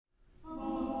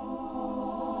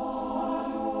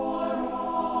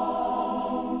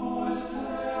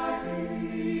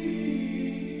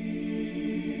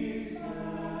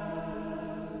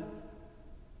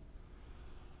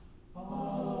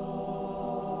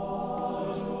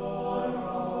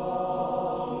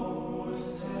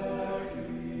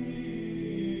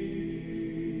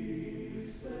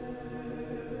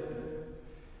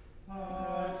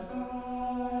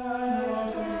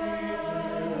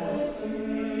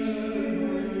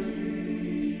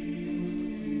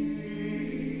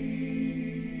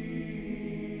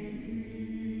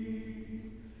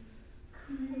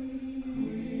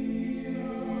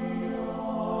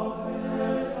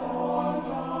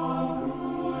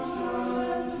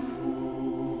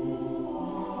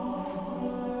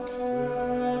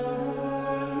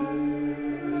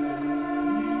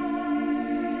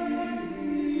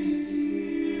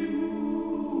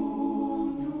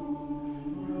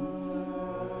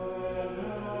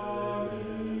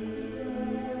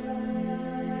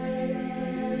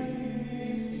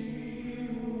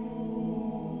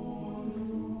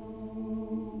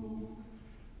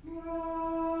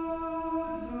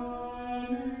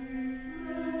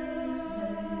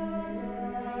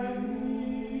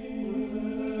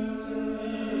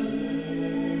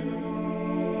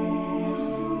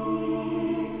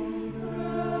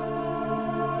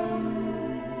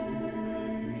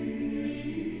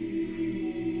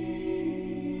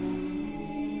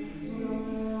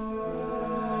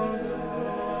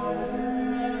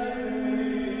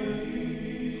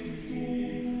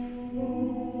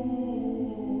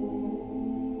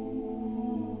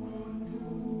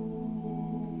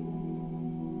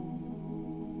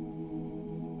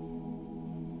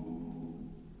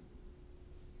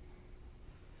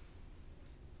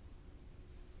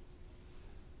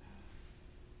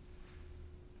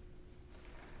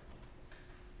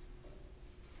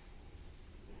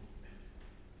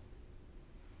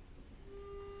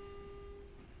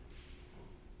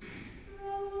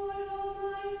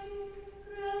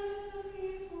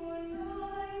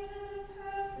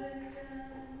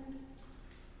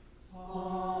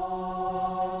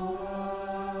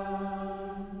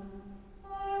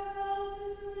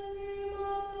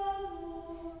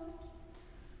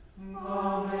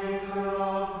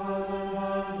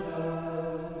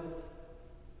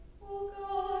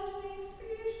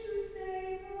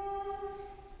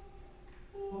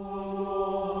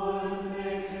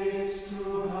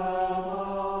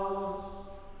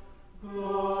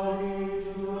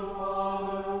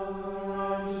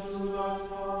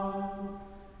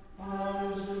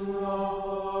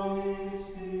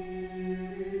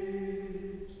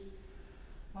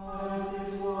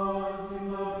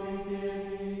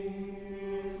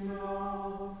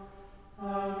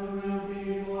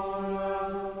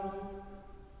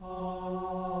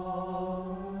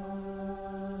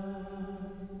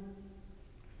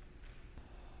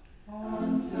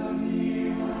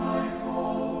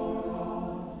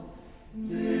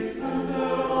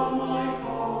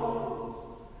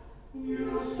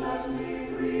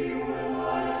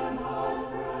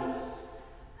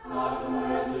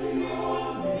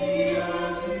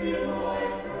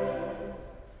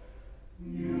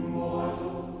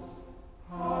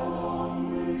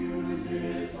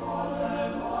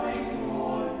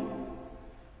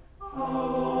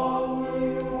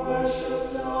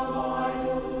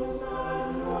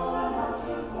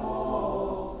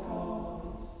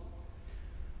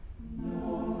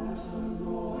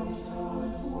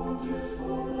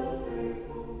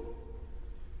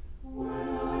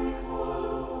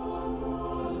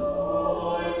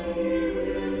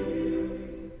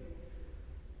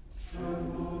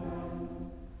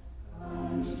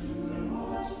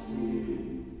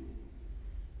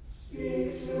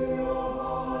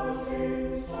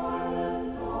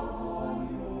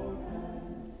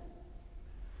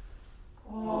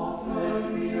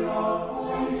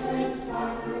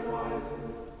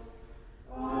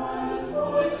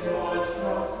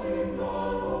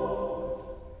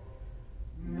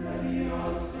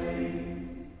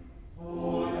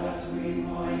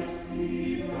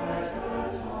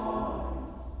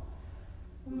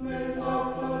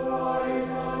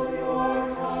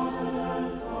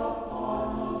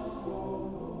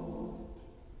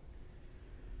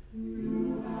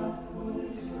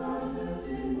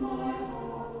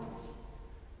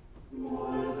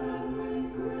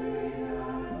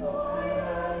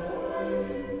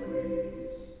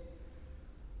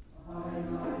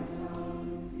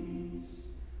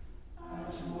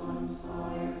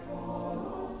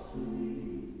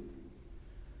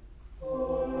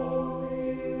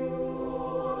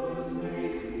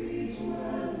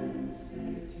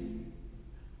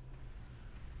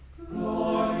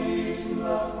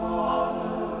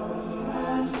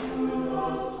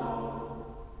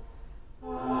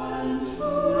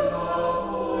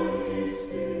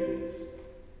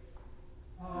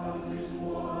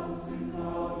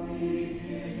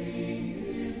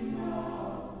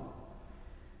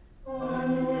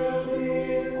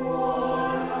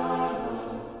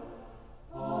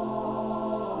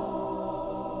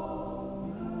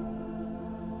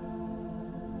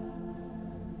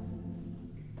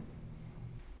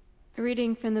A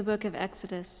reading from the book of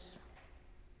Exodus.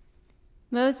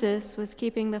 Moses was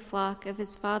keeping the flock of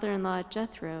his father-in-law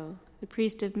Jethro, the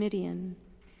priest of Midian.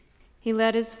 He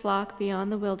led his flock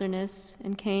beyond the wilderness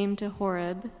and came to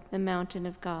Horeb, the mountain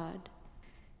of God.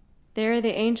 There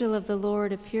the angel of the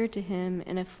Lord appeared to him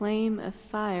in a flame of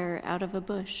fire out of a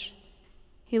bush.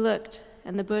 He looked,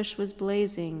 and the bush was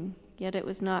blazing, yet it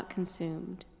was not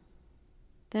consumed.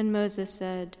 Then Moses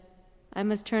said, "I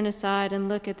must turn aside and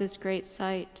look at this great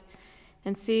sight,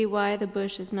 and see why the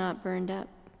bush is not burned up."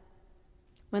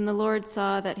 When the Lord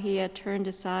saw that he had turned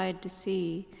aside to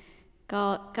see,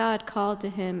 God called to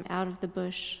him out of the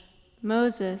bush,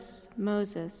 "Moses,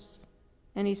 Moses."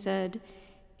 And he said,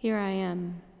 "Here I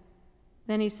am."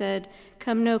 Then he said,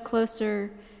 "Come no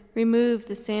closer, remove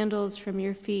the sandals from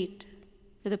your feet,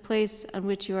 for the place on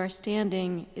which you are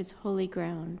standing is holy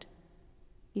ground."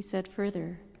 He said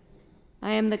further,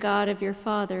 "I am the God of your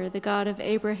father, the God of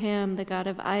Abraham, the God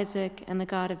of Isaac, and the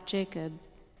God of Jacob."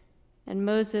 And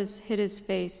Moses hid his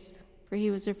face, for he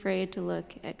was afraid to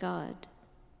look at God.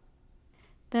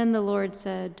 Then the Lord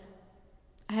said,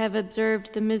 "I have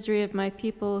observed the misery of my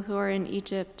people who are in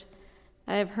Egypt.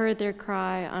 I have heard their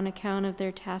cry on account of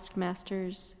their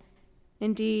taskmasters.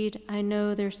 Indeed, I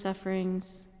know their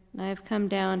sufferings, and I have come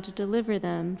down to deliver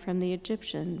them from the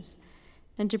Egyptians,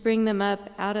 and to bring them up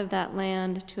out of that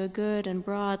land to a good and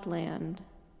broad land,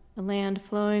 a land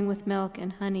flowing with milk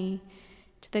and honey,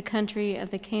 to the country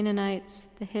of the Canaanites,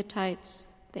 the Hittites,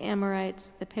 the Amorites,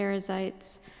 the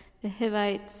Perizzites, the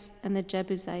Hivites, and the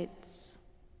Jebusites.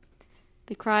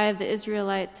 The cry of the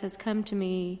Israelites has come to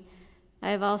me. I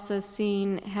have also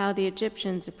seen how the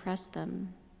Egyptians oppressed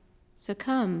them. So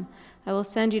come, I will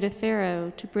send you to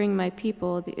Pharaoh to bring my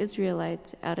people, the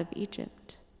Israelites, out of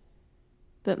Egypt."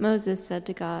 But Moses said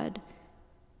to God,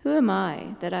 "Who am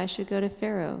I that I should go to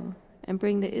Pharaoh and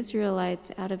bring the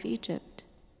Israelites out of Egypt?"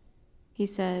 He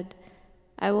said,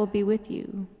 "I will be with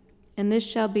you, and this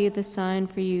shall be the sign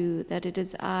for you that it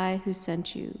is I who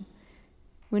sent you.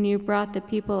 When you brought the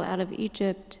people out of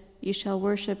Egypt, you shall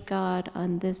worship God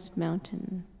on this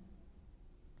mountain."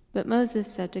 But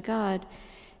Moses said to God,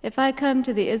 "If I come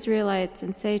to the Israelites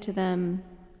and say to them,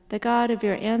 'The God of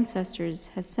your ancestors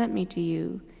has sent me to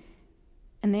you,'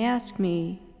 and they ask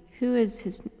me,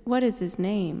 what is his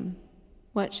name?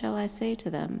 What shall I say to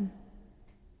them?"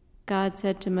 God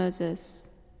said to Moses,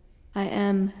 "I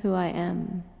am who I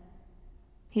am."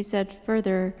 He said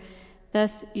further,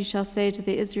 "Thus you shall say to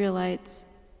the Israelites,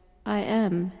 'I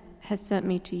am has sent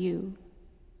me to you.'"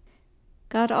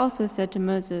 God also said to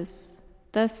Moses,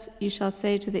 "Thus you shall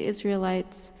say to the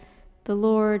Israelites, 'The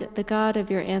Lord, the God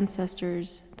of your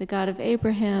ancestors, the God of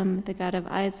Abraham, the God of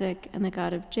Isaac, and the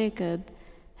God of Jacob,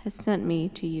 has sent me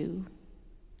to you.'"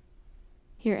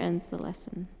 Here ends the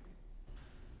lesson.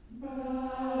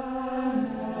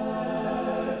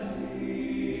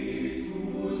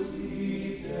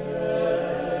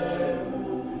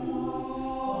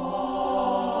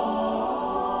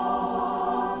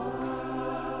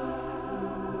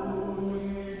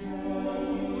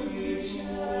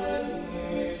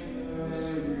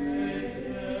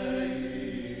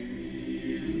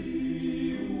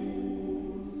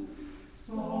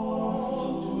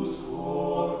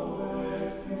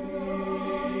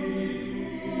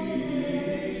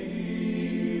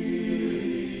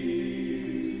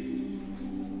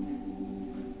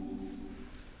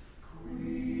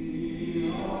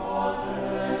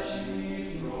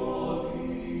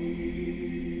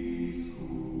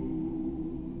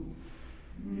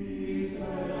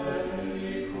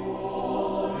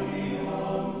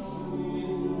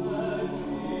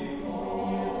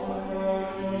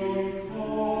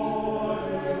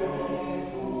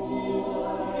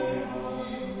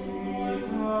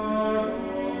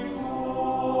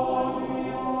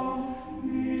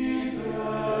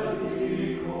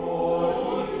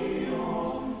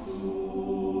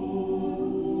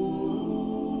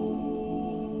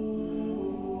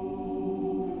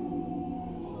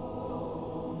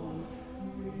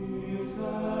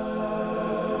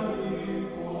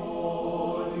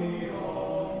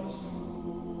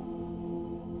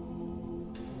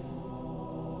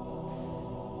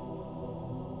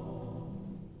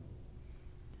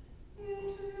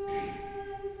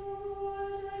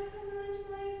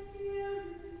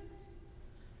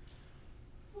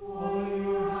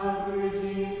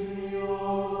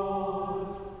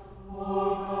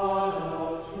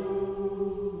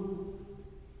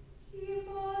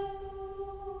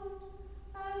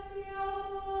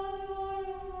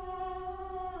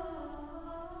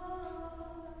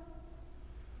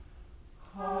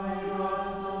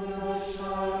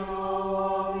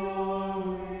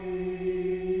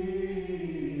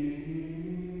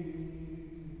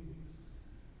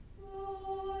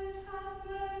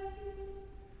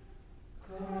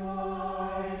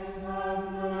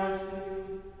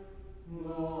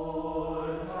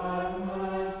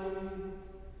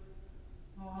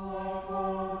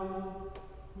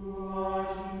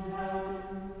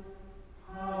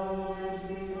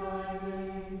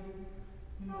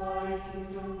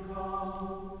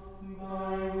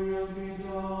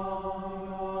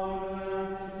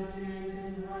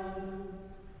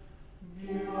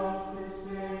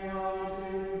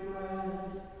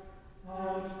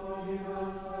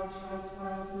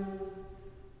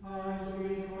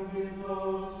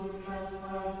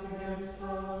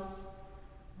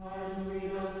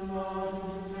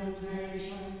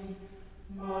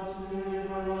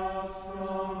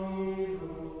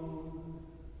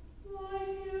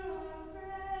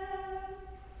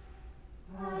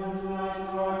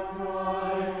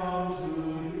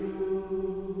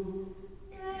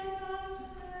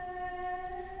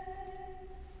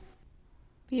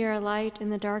 Be our light in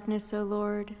the darkness, O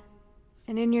Lord,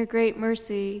 and in your great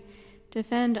mercy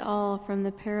defend all from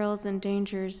the perils and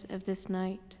dangers of this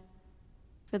night.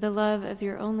 For the love of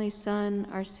your only Son,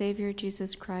 our Savior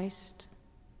Jesus Christ.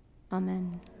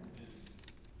 Amen.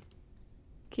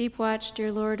 Keep watch,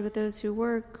 dear Lord, with those who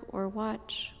work or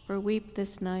watch or weep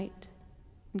this night,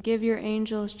 and give your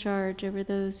angels charge over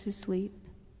those who sleep.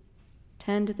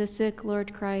 Tend the sick,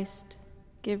 Lord Christ,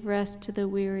 give rest to the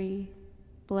weary,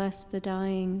 bless the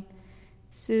dying,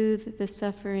 soothe the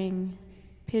suffering,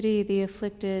 pity the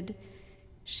afflicted,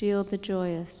 shield the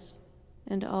joyous,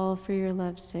 and all for your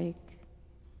love's sake.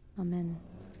 Amen.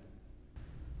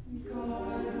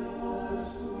 Guide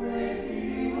us,